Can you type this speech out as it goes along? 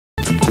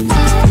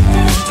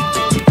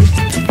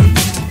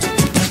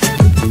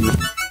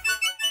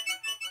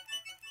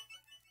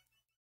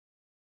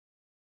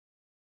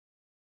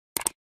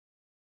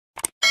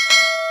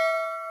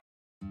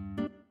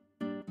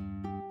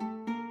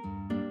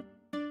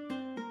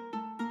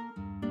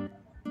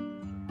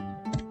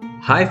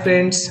Hi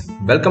friends,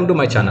 welcome to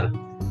my channel.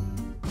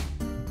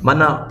 మన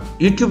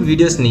YouTube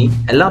వీడియోస్ని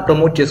ఎలా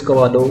ప్రమోట్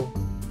చేసుకోవాలో,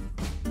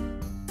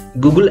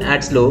 గూగుల్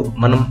యాడ్స్లో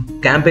మనం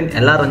క్యాంపెయిన్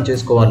ఎలా రన్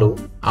చేసుకోవాలో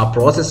ఆ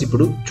ప్రాసెస్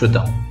ఇప్పుడు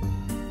చూద్దాం.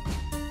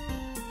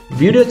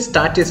 వీడియో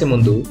స్టార్ట్ చేసే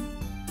ముందు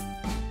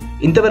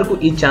ఇంతవరకు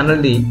ఈ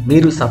ఛానల్ని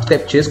మీరు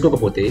సబ్స్క్రైబ్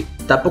చేసుకోకపోతే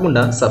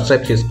తప్పకుండా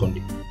సబ్స్క్రైబ్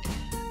చేసుకోండి.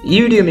 ఈ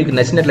వీడియో మీకు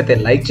నచ్చినట్లయితే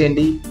లైక్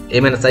చేయండి,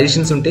 ఏమైనా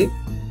సజెషన్స్ ఉంటే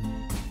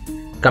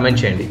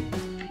కమెంట్ చేయండి.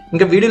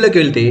 ఇంకా వీడియోలోకి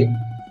వెళ్తే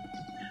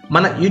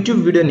మన యూట్యూబ్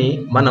వీడియోని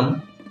మనం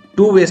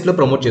 2 వేస్లో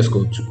ప్రమోట్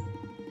చేసుకోవచ్చు.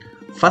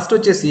 ఫస్ట్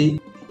వచ్చేసి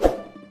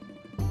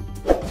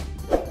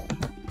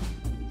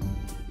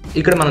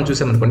ఇక్కడ మనం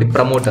చూసామనుకోండి,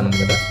 ప్రమోట్ అని ఉంది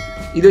కదా,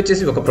 ఇది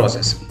వచ్చేసి ఒక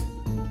ప్రాసెస్.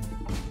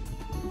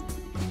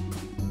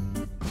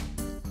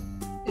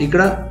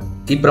 ఇక్కడ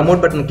ఈ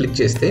ప్రమోట్ బటన్ క్లిక్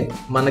చేస్తే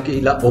మనకి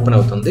ఇలా ఓపెన్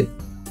అవుతుంది.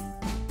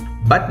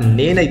 బట్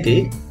నేనైతే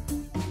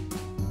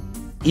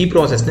ఈ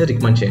ప్రాసెస్ని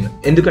రికమెండ్ చేయను,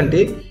 ఎందుకంటే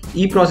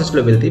ఈ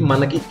ప్రాసెస్లో వెళ్తే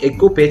మనకి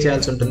ఎక్కువ పే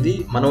చేయాల్సి ఉంటుంది.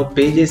 మనం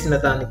పే చేసిన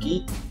దానికి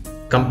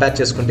కంపేర్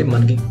చేసుకుంటే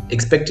మనకి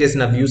ఎక్స్పెక్ట్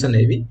చేసిన వ్యూస్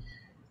అనేవి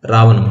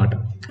రావన్నమాట.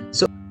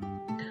 సో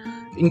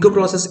ఇంకో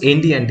ప్రాసెస్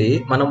ఏంటి అంటే,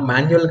 మనం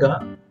మాన్యువల్గా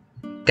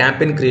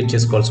క్యాంపెయిన్ క్రియేట్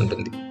చేసుకోవాల్సి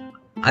ఉంటుంది.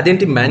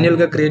 అదేంటి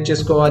మాన్యువల్గా క్రియేట్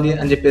చేసుకోవాలి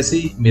అని చెప్పేసి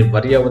మీరు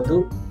వరీ అవ్వద్దు.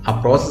 ఆ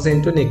ప్రాసెస్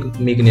ఏంటో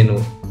మీకు నేను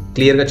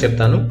క్లియర్గా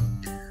చెప్తాను.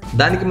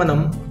 దానికి మనం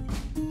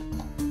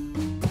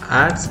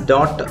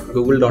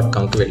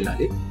ads.google.comకి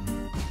వెళ్ళాలి.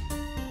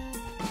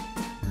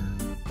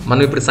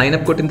 మనం ఇప్పుడు సైన్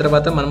అప్ కొట్టిన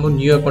తర్వాత మనము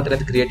న్యూ అకౌంట్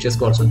అనేది క్రియేట్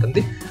చేసుకోవాల్సి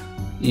ఉంటుంది.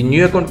 ఈ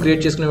న్యూ అకౌంట్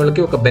క్రియేట్ చేసుకునే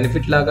వాళ్ళకి ఒక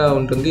బెనిఫిట్ లాగా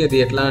ఉంటుంది. అది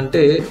ఎట్లా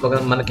అంటే,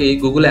 మనకి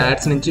గూగుల్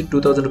యాడ్స్ నుంచి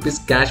 2000 రూపీస్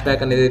క్యాష్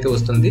బ్యాక్ అనేది అయితే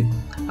వస్తుంది.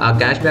 ఆ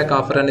క్యాష్ బ్యాక్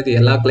ఆఫర్ అనేది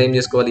ఎలా క్లెయిమ్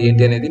చేసుకోవాలి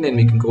ఏంటి అనేది నేను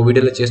మీకు ఇంకో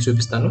వీడియోలో చేసి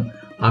చూపిస్తాను.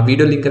 ఆ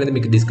వీడియో లింక్ అనేది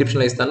మీకు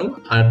డిస్క్రిప్షన్లో ఇస్తాను.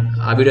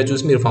 ఆ వీడియో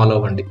చూసి మీరు ఫాలో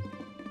అవ్వండి.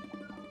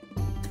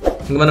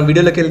 ఇంకా మనం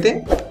వీడియోలోకి వెళ్తే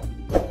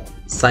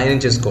సైన్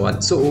ఇన్ చేసుకోవాలి.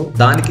 సో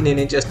దానికి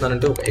నేనేం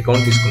చేస్తున్నానంటే, ఒక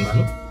అకౌంట్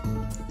తీసుకున్నాను.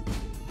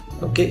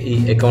 ఓకే, ఈ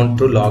అకౌంట్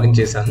త్రూ లాగిన్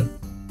చేశాను.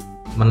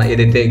 మన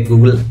ఏదైతే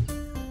గూగుల్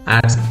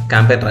యాడ్స్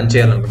క్యాంపెయిన్ రన్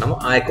చేయాలనుకున్నామో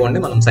ఆ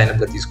అకౌంట్ని మనం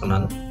సైన్అప్గా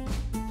తీసుకున్నాను.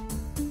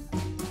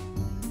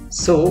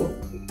 సో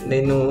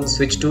నేను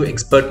స్విచ్ టు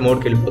ఎక్స్పర్ట్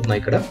మోడ్కి వెళ్ళిపోతున్నా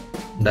ఇక్కడ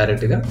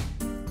డైరెక్ట్గా.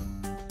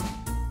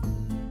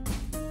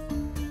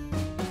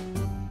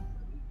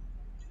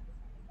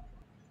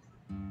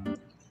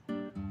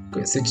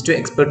 స్విచ్ టు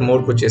ఎక్స్పర్ట్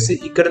మోడ్కి వచ్చేసి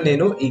ఇక్కడ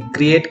నేను ఈ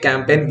create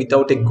campaign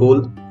without a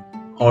goal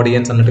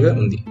audience అన్నట్టుగా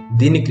ఉంది,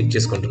 దీన్ని క్లిక్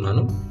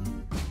చేసుకుంటున్నాను.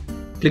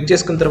 క్లిక్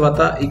చేసుకున్న తర్వాత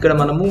ఇక్కడ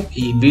మనము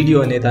ఈ వీడియో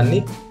అనే దాన్ని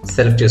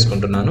సెలెక్ట్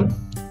చేసుకుంటున్నాను.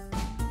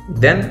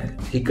 దెన్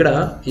ఇక్కడ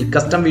ఈ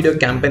కస్టమ్ వీడియో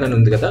క్యాంపెయిన్ అని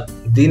ఉంది కదా,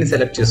 దీన్ని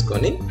సెలెక్ట్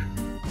చేసుకొని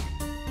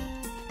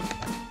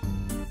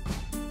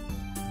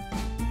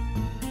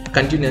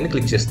కంటిన్యూ అని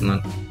క్లిక్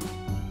చేస్తున్నాను.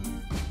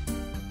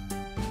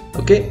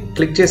 ఓకే,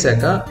 క్లిక్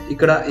చేశాక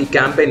ఇక్కడ ఈ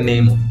campaign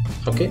name,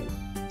 okay,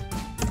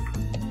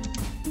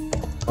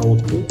 how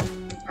to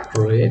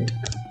create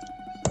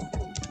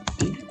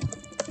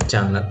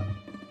channel,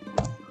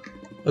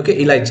 okay,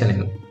 ఇలా ఇచ్చాను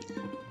నేను.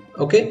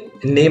 ఓకే,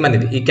 నేమ్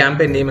అనేది, ఈ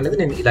క్యాంపెయిన్ నేమ్ అనేది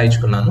నేను ఇలా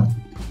ఇచ్చుకున్నాను.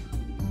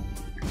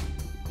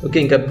 ఓకే,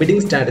 ఇంకా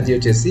బిడ్డింగ్ స్ట్రాటజీ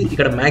వచ్చేసి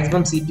ఇక్కడ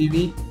మ్యాక్సిమం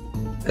సిపివి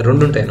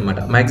 2 ఉంటాయి అన్నమాట.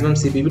 Maximum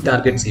CPV,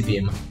 target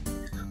CPM.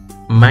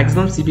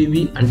 Maximum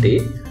CPV అంటే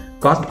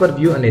కాస్ట్ పర్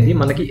వ్యూ అనేది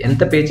మనకి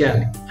ఎంత పే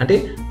చేయాలి అంటే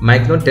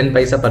మ్యాక్సిమం 10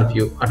 పైసా పర్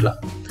వ్యూ అట్లా.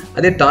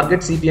 అదే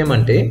టార్గెట్ సిపిఎం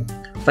అంటే,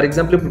 ఫర్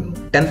ఎగ్జాంపుల్ ఇప్పుడు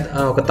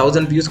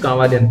 1000 వ్యూస్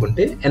కావాలి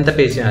అనుకుంటే ఎంత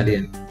పే చేయాలి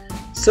అని.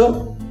 సో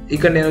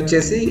ఇక్కడ నేను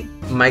వచ్చేసి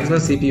మ్యాక్సిమం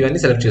సిపియు అని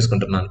సెలెక్ట్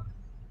చేసుకుంటున్నాను.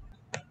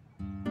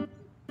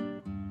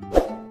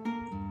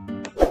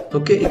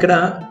 ఓకే, ఇక్కడ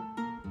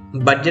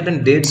బడ్జెట్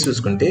అండ్ డేట్స్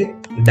చూసుకుంటే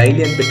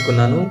డైలీ అని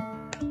పెట్టుకున్నాను.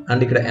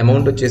 అండ్ ఇక్కడ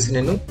అమౌంట్ వచ్చేసి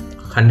నేను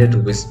 100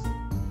 రూపీస్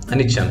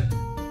అని ఇచ్చాను.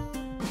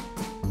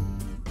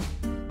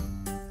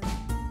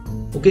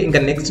 ఓకే,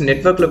 ఇంకా నెక్స్ట్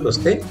నెట్వర్క్లోకి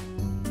వస్తే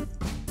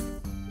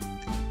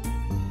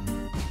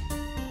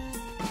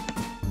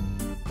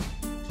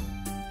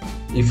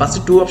ఈ ఫస్ట్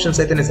 2 ఆప్షన్స్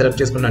అయితే నేను సెలెక్ట్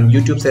చేసుకున్నాను.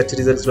 యూట్యూబ్ సెర్చ్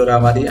రిజల్ట్స్లో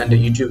రావాలి అండ్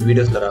యూట్యూబ్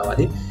వీడియోస్లో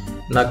రావాలి.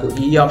 నాకు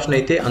ఈ ఆప్షన్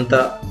అయితే అంత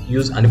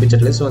యూజ్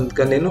అనిపించట్లేదు, సో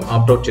అందుకని నేను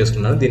ఆప్ట్అవుట్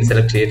చేసుకున్నాను, దీన్ని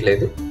సెలెక్ట్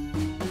చేయట్లేదు.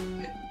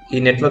 ఈ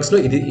నెట్వర్క్స్లో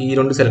ఈ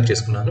 2 సెలెక్ట్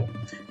చేసుకున్నాను.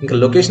 ఇంకా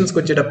లొకేషన్స్కి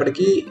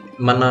వచ్చేటప్పటికి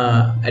మన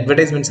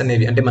అడ్వర్టైజ్మెంట్స్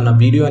అనేవి, అంటే మన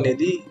వీడియో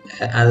అనేది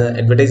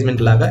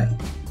అడ్వర్టైజ్మెంట్ లాగా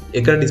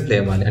ఎక్కడ డిస్ప్లే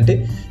అవ్వాలి అంటే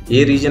ఏ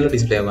రీజియన్లో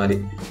డిస్ప్లే అవ్వాలి.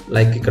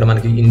 లైక్ ఇక్కడ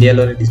మనకి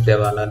ఇండియాలోనే డిస్ప్లే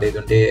అవ్వాలా,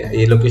 లేదంటే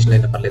ఏ లొకేషన్లో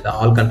అయినా పర్లేదు,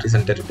 ఆల్ కంట్రీస్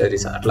అండ్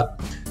టెరిటరీస్ అట్లా.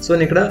 సో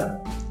నేను ఇక్కడ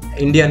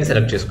ఇండియా అని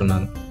సెలెక్ట్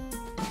చేసుకున్నాను.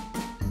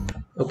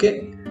 ఓకే,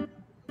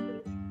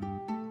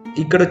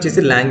 ఇక్కడ వచ్చేసి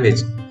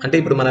లాంగ్వేజ్, అంటే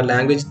ఇప్పుడు మన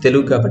లాంగ్వేజ్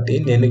తెలుగు కాబట్టి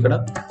నేను ఇక్కడ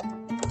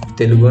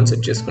తెలుగు అని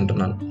సెట్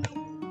చేసుకుంటున్నాను.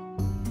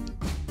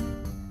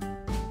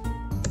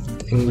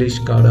 ఇంగ్లీష్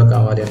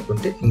కావాలి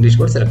అనుకుంటే ఇంగ్లీష్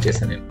కూడా సెలెక్ట్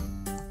చేశాను నేను.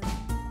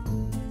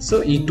 సో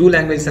ఈ 2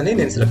 లాంగ్వేజెస్ అని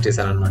నేను సెలెక్ట్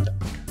చేశాను అనమాట.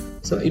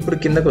 సో ఇప్పుడు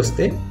కిందకు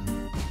వస్తే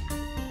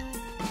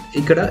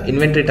ఇక్కడ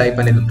ఇన్వెంటరీ టైప్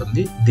అనేది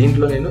ఉంటుంది.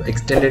 దీంట్లో నేను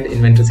ఎక్స్టెండెడ్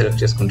ఇన్వెంటరీ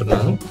సెలెక్ట్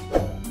చేసుకుంటున్నాను.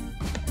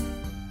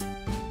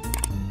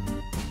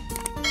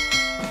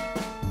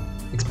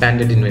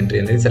 ఎక్స్పాండెడ్ ఇన్వెంటరీ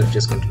అనేది సెలెక్ట్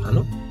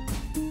చేసుకుంటున్నాను.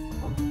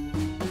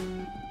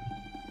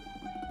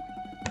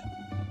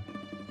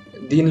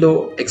 దీనిలో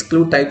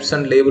ఎక్స్క్లూడ్ టైప్స్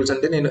అండ్ లేబుల్స్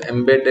అంటే నేను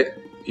embed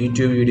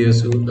YouTube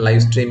videos,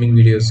 live streaming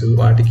videos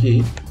వాటికి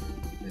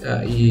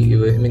ఈ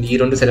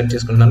 2 సెలెక్ట్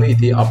చేసుకున్నాను.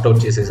 ఇది ఆప్ట్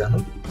అవుట్ చేసేసాను.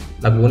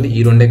 నాకు ఓన్లీ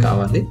ఈ 2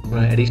 కావాలి.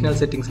 అడిషనల్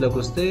సెట్టింగ్స్లోకి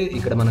వస్తే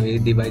ఇక్కడ మనం ఏ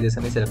డివైజెస్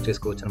అని సెలెక్ట్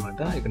చేసుకోవచ్చు అనమాట.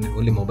 ఇక్కడ నేను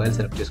ఓన్లీ మొబైల్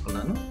సెలెక్ట్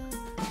చేసుకున్నాను.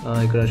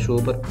 ఇక్కడ షో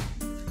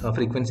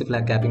ఫ్రీక్వెన్సీ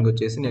ఫ్లాగ్ క్యాపింగ్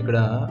వచ్చేసి నేను ఇక్కడ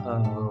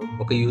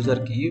ఒక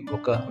యూజర్కి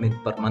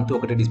పర్ మంత్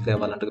ఒకటే డిస్ప్లే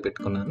అవ్వాలంటూ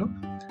పెట్టుకున్నాను.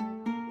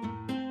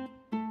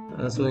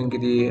 సో ఇంక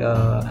ఇది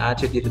యాడ్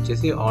షెడ్యూల్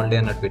వచ్చేసి ఆల్ డే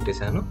అన్నట్టు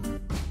పెట్టేశాను.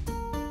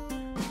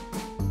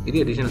 ఇది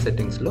అడిషనల్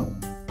సెట్టింగ్స్లో.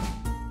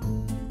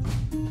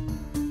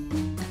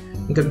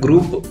 ఇంకా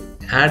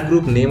యాడ్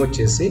గ్రూప్ నేమ్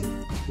వచ్చేసి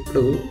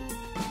ఇప్పుడు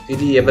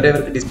ఇది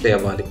ఎవరెవరికి డిస్ప్లే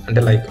అవ్వాలి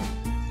అంటే లైక్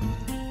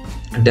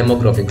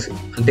డెమోగ్రాఫిక్స్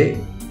అంటే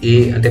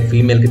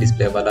ఫీమేల్కి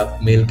డిస్ప్లే అవ్వాలా,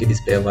 మేల్కి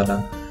డిస్ప్లే అవ్వాలా,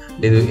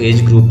 లేదు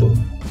age group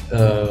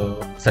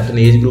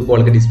certain age group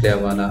వాళ్ళకి డిస్ప్లే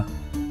అవ్వాలా,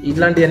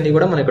 ఇట్లాంటివన్నీ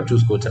కూడా మనం ఇక్కడ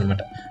చూసుకోవచ్చు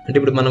అనమాట. అంటే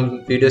ఇప్పుడు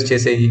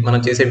మనం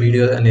చేసే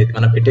వీడియో అనేది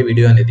మనం పెట్టే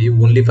వీడియో అనేది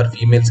ఓన్లీ ఫర్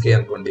ఫీమేల్స్కే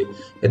అనుకోండి,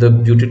 ఏదో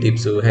beauty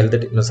tips, health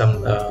some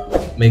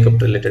makeup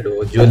related,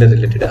 jewellery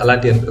related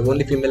అలాంటి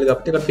ఓన్లీ ఫీమేల్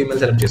కాబట్టి ఇక్కడ ఫీమేల్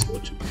సెలెక్ట్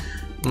చేసుకోవచ్చు.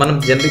 మనం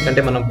జనరిక్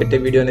అంటే మనం పెట్టే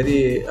వీడియో అనేది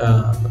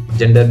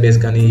జెండర్ బేస్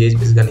కానీ ఏజ్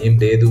బేస్ కానీ ఏం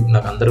లేదు,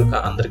 నాకు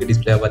అందరికీ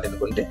డిస్ప్లే అవ్వాలి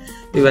అనుకుంటే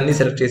ఇవన్నీ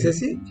సెలెక్ట్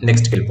చేసేసి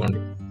నెక్స్ట్కి వెళ్ళిపోండి.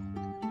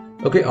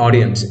 Okay,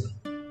 audience.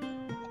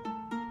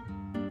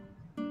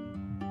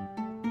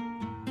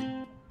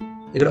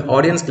 ఇక్కడ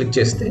ఆడియన్స్ క్లిక్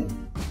చేస్తే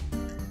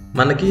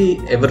మనకి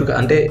ఎవరికి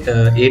అంటే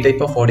ఏ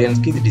టైప్ ఆఫ్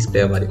ఆడియన్స్కి ఇది డిస్ప్లే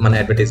అవ్వాలి మన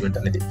అడ్వర్టైజ్మెంట్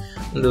అనేది.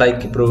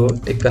 లైక్ ఇప్పుడు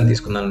టెక్ అని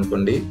తీసుకున్నాను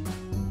అనుకోండి,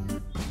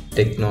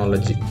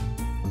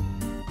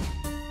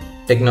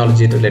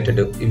 టెక్నాలజీ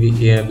రిలేటెడ్ ఇవి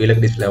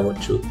వీళ్ళకి డిస్ప్లే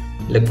అవ్వచ్చు,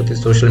 లేకపోతే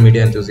సోషల్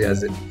మీడియా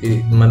ఎంతూజియాజం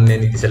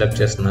నేను ఇది సెలెక్ట్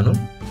చేస్తున్నాను.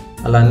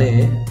 అలానే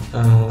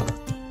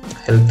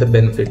హెల్త్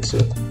బెనిఫిట్స్,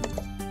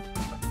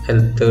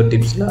 హెల్త్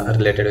టిప్స్లా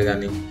రిలేటెడ్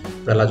కానీ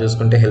ఇప్పుడు అలా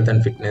చూసుకుంటే హెల్త్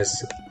అండ్ ఫిట్నెస్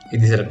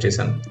ఇది సెలెక్ట్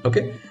చేశాను.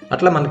 ఓకే,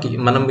 అట్లా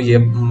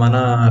మన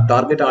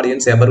టార్గెట్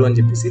ఆడియన్స్ ఎవరు అని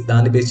చెప్పేసి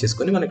దాన్ని బేస్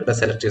చేసుకొని మనం ఇక్కడ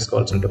సెలెక్ట్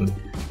చేసుకోవాల్సి ఉంటుంది.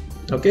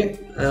 ఓకే,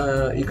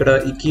 ఇక్కడ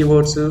ఈ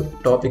కీవర్డ్స్,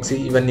 టాపిక్స్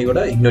ఇవన్నీ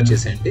కూడా ఇగ్నోర్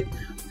చేసేయండి.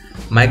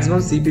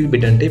 మ్యాక్సిమం సిపివి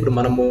బిడ్ అంటే ఇప్పుడు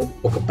మనము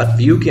ఒక పర్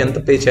వ్యూకి ఎంత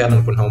పే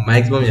చేయాలనుకుంటున్నాము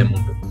మ్యాక్సిమం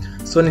అమౌంట్.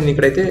 సో నేను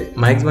ఇక్కడైతే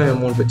మ్యాక్సిమం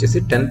అమౌంట్ వచ్చేసి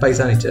 10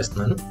 పైసా అని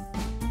ఇచ్చేస్తున్నాను.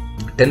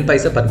 10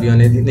 పైసా పర్ వ్యూ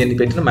అనేది నేను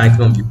పెట్టిన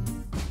maximum view.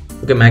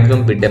 Okay,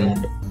 maximum bid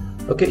amount.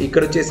 Okay,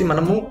 ఇక్కడ వచ్చేసి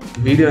మనము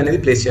వీడియో అనేది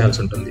ప్లేస్ చేయాల్సి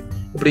ఉంటుంది.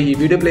 ఇప్పుడు ఈ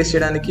వీడియో ప్లేస్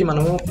చేయడానికి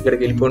మనము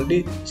ఇక్కడికి వెళ్ళిపోండి,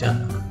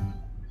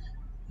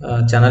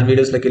 ఛానల్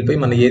వీడియోస్లోకి వెళ్ళిపోయి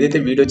మనం ఏదైతే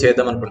వీడియో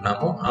చేద్దాం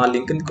అనుకుంటున్నామో ఆ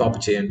లింక్ని కాపీ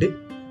చేయండి.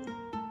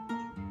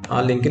 ఆ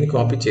లింక్ని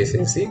కాపీ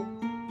చేసేసి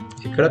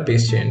ఇక్కడ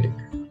పేస్ట్ చేయండి.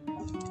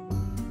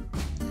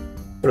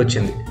 ఇక్కడ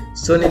వచ్చింది.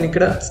 సో నేను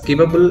ఇక్కడ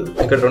స్కిపబుల్,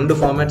 ఇక్కడ రెండు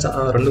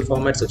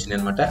ఫార్మాట్స్ వచ్చినాయి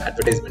అనమాట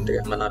అడ్వర్టైజ్మెంట్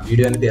మన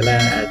వీడియో అనేది ఎలా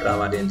యాడ్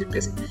రావాలి అని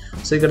చెప్పేసి.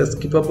 సో ఇక్కడ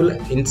స్కిపబుల్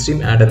ఇన్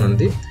స్ట్రీమ్ యాడ్ అని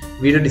ఉంది,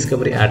 వీడియో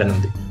డిస్కవరీ యాడ్ అని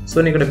ఉంది. సో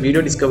నేను ఇక్కడ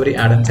వీడియో డిస్కవరీ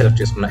యాడ్ అని సెలెక్ట్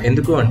చేసుకున్నా.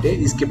 ఎందుకు అంటే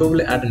ఈ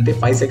స్కిపబుల్ యాడ్ అంటే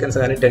 5 సెకండ్స్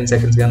కానీ 10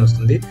 సెకండ్స్ కానీ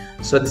వస్తుంది.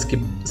 సో అది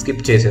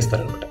స్కిప్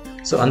చేసేస్తారనమాట.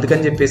 సో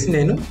అందుకని చెప్పేసి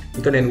నేను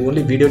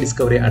ఓన్లీ వీడియో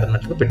డిస్కవరీ యాడ్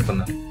అన్నట్టుగా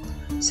పెట్టుకున్నాను.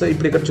 సో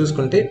ఇప్పుడు ఇక్కడ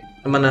చూసుకుంటే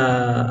మన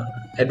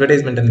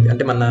అడ్వర్టైజ్మెంట్ అనేది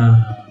అంటే మన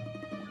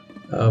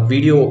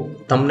వీడియో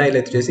థంబ్నైల్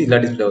అయితే చేసి ఇలా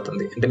డిస్ప్లే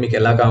అవుతుంది. అంటే మీకు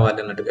ఎలా కావాలి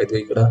అన్నట్టుగా అయితే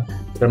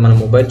ఇక్కడ మన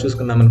మొబైల్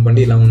చూసుకున్నాం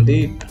అనుకోండి ఇలా ఉంది,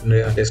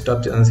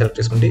 డెస్క్టాప్ సెలెక్ట్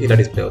చేసుకుంటే ఇలా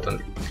డిస్ప్లే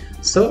అవుతుంది.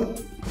 సో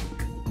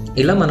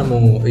ఇలా మనము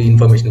ఈ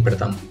ఇన్ఫర్మేషన్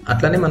పెడతాం.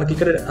 అట్లానే మనకి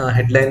ఇక్కడ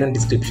హెడ్లైన్ అండ్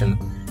డిస్క్రిప్షన్.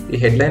 ఈ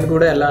హెడ్లైన్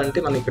కూడా ఎలా అంటే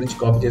మనం ఇక్కడ నుంచి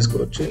కాపీ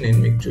చేసుకోవచ్చు. నేను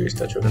మీకు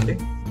చూపిస్తా చూడండి.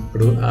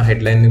 ఇప్పుడు ఆ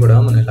హెడ్లైన్ని కూడా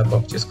మనం ఎలా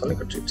కాపీ చేసుకోవాలి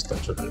ఇక్కడ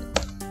చూపిస్తాను చూడండి.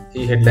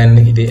 ఈ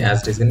హెడ్లైన్ని ఇది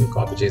యాజ్ ఇట్ ఈస్ ని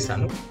కాపీ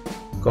చేశాను.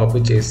 కాపీ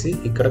చేసి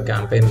ఇక్కడ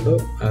క్యాంపెయిన్లో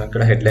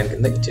ఇక్కడ హెడ్లైన్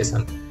కింద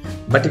ఇచ్చేసాను.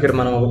 బట్ ఇక్కడ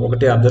మనం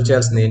ఒకటి అబ్జర్వ్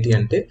చేయాల్సింది ఏంటి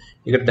అంటే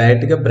ఇక్కడ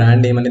డైరెక్ట్గా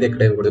బ్రాండ్ నేమ్ అనేది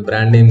ఎక్కడ ఇవ్వకూడదు.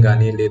 బ్రాండ్ నేమ్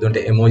కానీ లేదంటే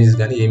ఎమోజీస్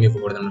కానీ ఏమి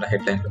ఇవ్వకూడదు అన్నమాట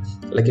హెడ్లైన్లో.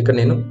 లైక్ ఇక్కడ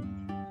నేను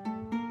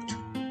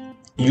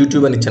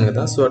యూట్యూబ్ అని ఇచ్చాను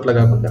కదా, సో అట్లా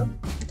కాకుండా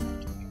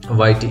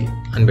YT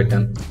అని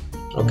పెట్టాను.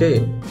 ఓకే,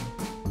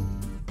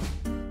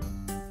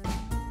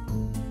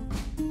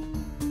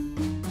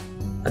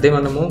 అదే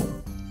మనము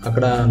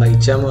అక్కడ అలా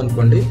ఇచ్చాము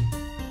అనుకోండి,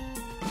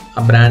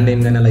 ఆ బ్రాండ్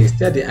నేమ్ కానీ అలా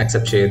ఇస్తే అది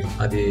యాక్సెప్ట్ చేయదు,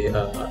 అది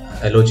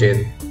అలో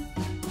చేయదు.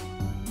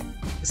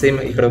 సేమ్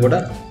ఇక్కడ కూడా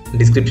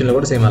డిస్క్రిప్షన్లో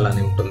కూడా సేమ్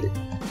అలానే ఉంటుంది.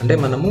 అంటే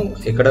మనము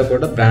ఇక్కడ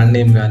కూడా బ్రాండ్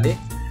నేమ్ కానీ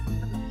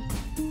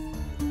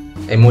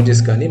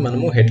ఎమోజీస్ కానీ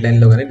మనము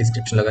హెడ్లైన్లో కానీ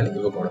డిస్క్రిప్షన్లో కానీ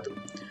ఇవ్వకూడదు.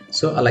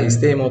 సో అలా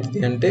ఇస్తే ఏమవుతుంది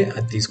అంటే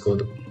అది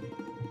తీసుకోదు.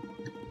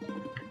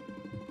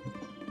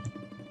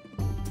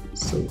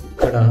 సో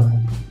ఇక్కడ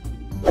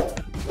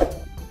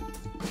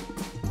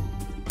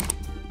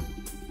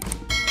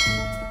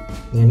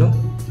నేను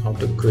హౌ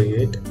టు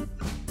క్రియేట్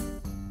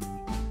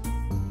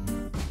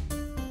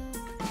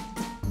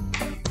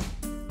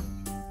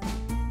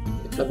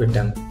ఇట్లా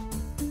పెట్టాను.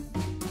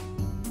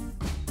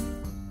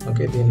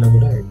 ఓకే, దీనిలో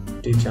కూడా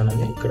టీ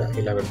ఛానల్ని ఇక్కడ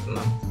ఇలా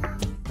పెడుతున్నాను.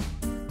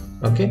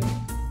 ఓకే,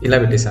 ఇలా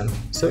పెట్టేశాను.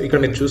 సో ఇక్కడ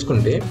మీరు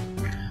చూసుకుంటే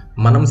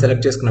మనం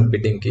సెలెక్ట్ చేసుకున్న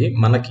బిడ్డింగ్కి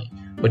మనకి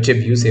వచ్చే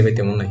వ్యూస్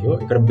ఏవైతే ఉన్నాయో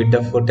ఇక్కడ bid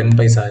of 10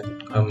 Paisa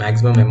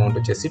maximum amount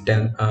వచ్చేసి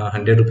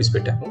 100 రూపీస్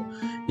పెట్టాము.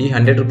 ఈ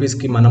 100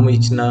 రూపీస్కి మనము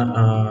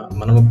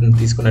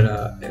తీసుకున్న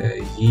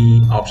ఈ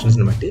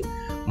ఆప్షన్స్ని బట్టి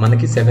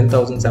మనకి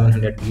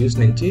 7,700 వ్యూస్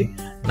నుంచి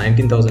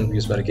 19,000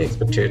 వ్యూస్ వరకు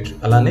ఎక్స్పెక్ట్ చేయొచ్చు.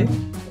 అలానే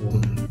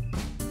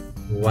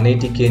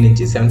 180K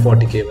నుంచి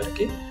 740K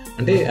వరకు,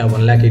 అంటే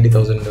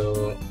 1,80,000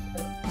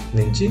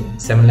 నుంచి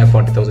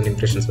 7,40,000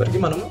 ఇంప్రెషన్స్ వరకు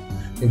మనము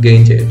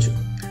గెయిన్ చేయొచ్చు.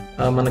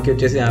 మనకి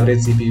వచ్చేసి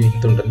యావరేజ్ సిపివి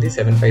ఇంత ఉంటుంది,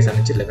 7 పైసా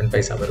నుంచి 11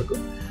 పైసా వరకు.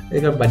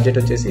 ఇక బడ్జెట్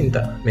వచ్చేసి ఇంత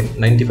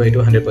 95 to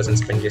 100%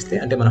 స్పెండ్ చేస్తే,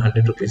 అంటే మన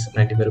 100 rupees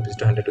 95 rupees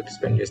to 100 rupees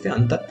spend చేస్తే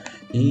అంత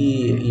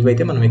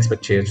ఇవైతే మనం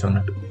ఎక్స్పెక్ట్ చేయొచ్చు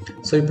అన్నట్టు.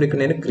 సో ఇప్పుడు ఇక్కడ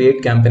నేను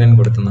క్రియేట్ క్యాంపెయిన్ అని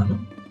కొడుతున్నాను.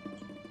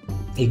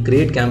 ఈ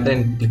క్రియేట్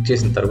క్యాంపెయిన్ క్లిక్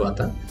చేసిన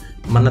తర్వాత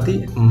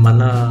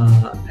మన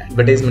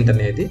అడ్వర్టైజ్మెంట్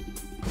అనేది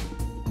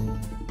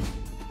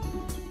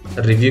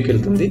రివ్యూకి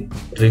వెళ్తుంది.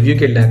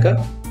 రివ్యూకి వెళ్ళాక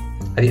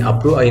అది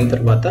అప్రూవ్ అయిన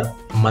తర్వాత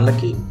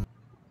మనకి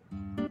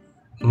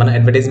మన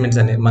అడ్వర్టైజ్మెంట్స్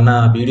అనేది, మన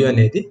వీడియో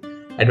అనేది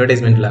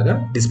అడ్వర్టైజ్మెంట్ లాగా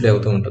డిస్ప్లే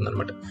అవుతూ ఉంటుంది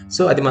అనమాట.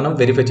 సో అది మనం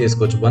వెరిఫై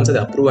చేసుకోవచ్చు. వన్స్ అది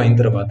అప్రూవ్ అయిన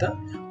తర్వాత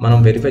మనం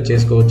వెరిఫై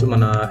చేసుకోవచ్చు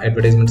మన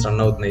అడ్వర్టైజ్మెంట్స్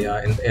రన్ అవుతున్నాయా,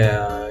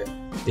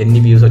 ఎన్ని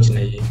వ్యూస్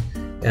వచ్చినాయి,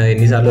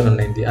 ఎన్నిసార్లు రన్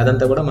అయింది,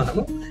 అదంతా కూడా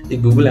మనము ఈ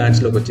గూగుల్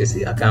యాడ్స్లోకి వచ్చేసి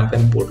ఆ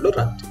క్యాంపెయిన్ పోర్ట్లో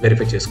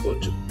వెరిఫై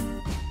చేసుకోవచ్చు.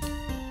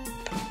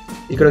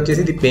 ఇక్కడ వచ్చేసి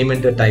ఇది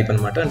పేమెంట్ టైప్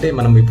అనమాట. అంటే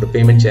మనం ఇప్పుడు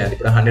పేమెంట్ చేయాలి.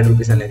 ఇప్పుడు 100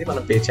 రూపీస్ అనేది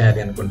మనం పే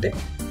చేయాలి అనుకుంటే,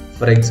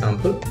 ఫర్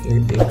ఎగ్జాంపుల్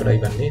ఇక్కడ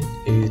ఇవన్నీ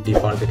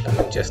డిఫాల్ట్ ఇట్లా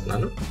నేను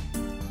చేస్తున్నాను.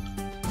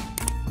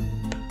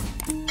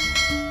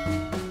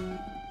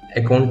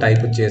 అకౌంట్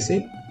టైప్ వచ్చేసి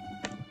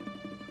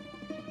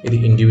ఇది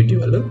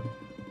ఇండివిజువల్.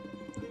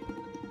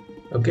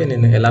 ఓకే,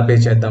 నేను ఎలా పే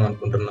చేద్దాం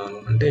అనుకుంటున్నాను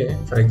అంటే,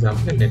 ఫర్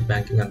ఎగ్జాంపుల్ నేను నెట్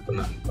బ్యాంకింగ్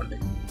అనుకున్నాను అనుకోండి.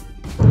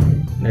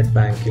 నెట్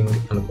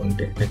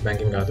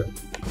బ్యాంకింగ్ కాదు,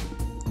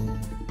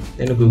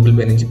 నేను గూగుల్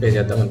పే నుంచి పే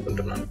చేద్దాం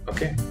అనుకుంటున్నాను.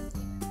 ఓకే,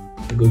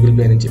 గూగుల్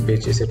పే నుంచి పే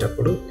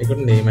చేసేటప్పుడు ఇక్కడ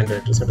నేమ్ అండ్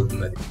అడ్రస్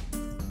అడుగుతుంది అది.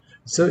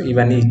 సో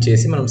ఇవన్నీ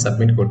ఇచ్చేసి మనం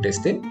సబ్మిట్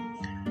కొట్టేస్తే,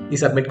 ఈ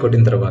సబ్మిట్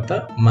కొట్టిన తర్వాత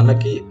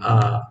మనకి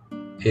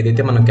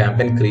ఏదైతే మనం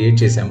క్యాంపెయిన్ క్రియేట్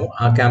చేసామో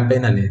ఆ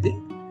క్యాంపెయిన్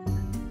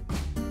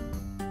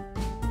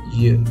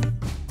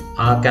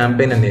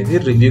అనేది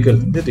రివ్యూకి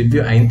వెళ్తుంది.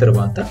 రివ్యూ అయిన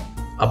తర్వాత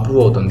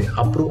అప్రూవ్ అవుతుంది.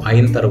 అప్రూవ్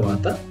అయిన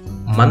తర్వాత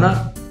మన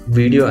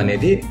వీడియో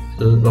అనేది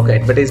ఒక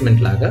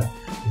అడ్వర్టైజ్మెంట్ లాగా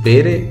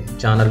వేరే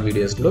ఛానల్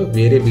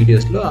వేరే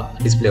వీడియోస్లో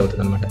డిస్ప్లే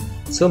అవుతుంది అనమాట.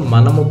 సో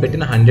మనము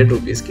పెట్టిన 100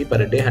 రూపీస్కి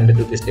పర్ డే 100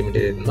 రూపీస్ లిమిట్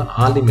ఏదైతుందో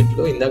ఆ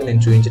లిమిట్లో ఇందాక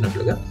నేను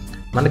చూపించినట్లుగా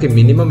మనకి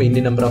మినిమం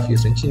ఇన్ని నెంబర్ ఆఫ్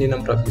వ్యూస్ నుంచి ఇన్ని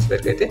నెంబర్ ఆఫ్ వ్యూస్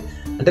వరకు అయితే,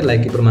 అంటే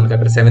లైక్ ఇప్పుడు మనకి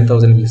అక్కడ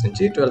 7,000 వ్యూస్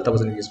నుంచి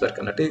 12,000 వ్యూస్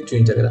వరకు అన్నట్టు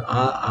చూపించారు కదా,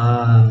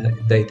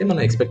 ఇదైతే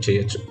మనం ఎక్స్పెక్ట్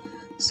చేయొచ్చు.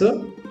 సో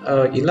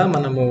ఇలా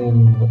మనము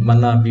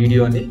మన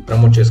వీడియోని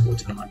ప్రమోట్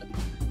చేసుకోవచ్చు అనమాట.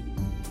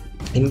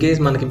 ఇన్ కేస్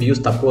మనకి వ్యూస్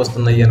తక్కువ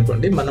వస్తున్నాయి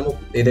అనుకోండి, మనము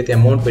ఏదైతే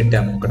అమౌంట్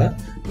పెట్టామో అక్కడ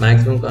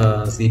మ్యాక్సిమం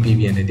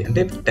సిపివి అనేది,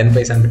 అంటే 10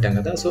 పైసా అని పెట్టాం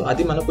కదా, సో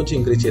అది మనం కొంచెం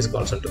ఇంక్రీజ్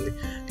చేసుకోవాల్సి ఉంటుంది.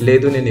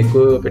 లేదు నేను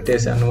ఎక్కువ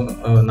పెట్టేశాను,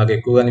 నాకు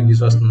ఎక్కువగానే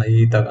వ్యూస్ వస్తున్నాయి,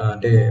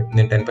 అంటే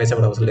నేను 10 పైసా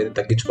కూడా అవసరం లేదు,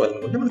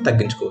 తగ్గించుకోవాలనుకుంటే మనం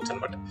తగ్గించుకోవచ్చు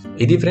అనమాట.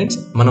 ఇది ఫ్రెండ్స్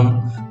మనం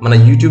మన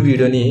యూట్యూబ్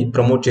వీడియోని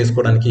ప్రమోట్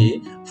చేసుకోవడానికి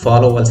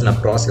ఫాలో అవ్వాల్సిన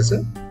ప్రాసెస్.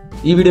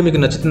 ఈ వీడియో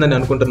మీకు నచ్చుతుందని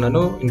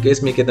అనుకుంటున్నాను. ఇన్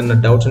కేస్ మీకు ఏదైనా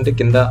డౌట్స్ ఉంటే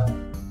కింద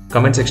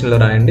కమెంట్ సెక్షన్లో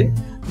రాయండి,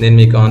 నేను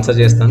మీకు ఆన్సర్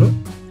చేస్తాను.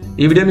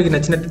 ఈ వీడియో మీకు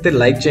నచ్చినట్లయితే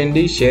లైక్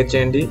చేయండి, షేర్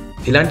చేయండి.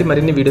 ఇలాంటి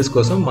మరిన్ని వీడియోస్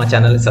కోసం మా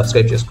ఛానల్ని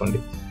సబ్స్క్రైబ్ చేసుకోండి.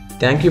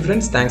 Thank you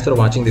friends, thanks for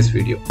watching this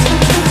video.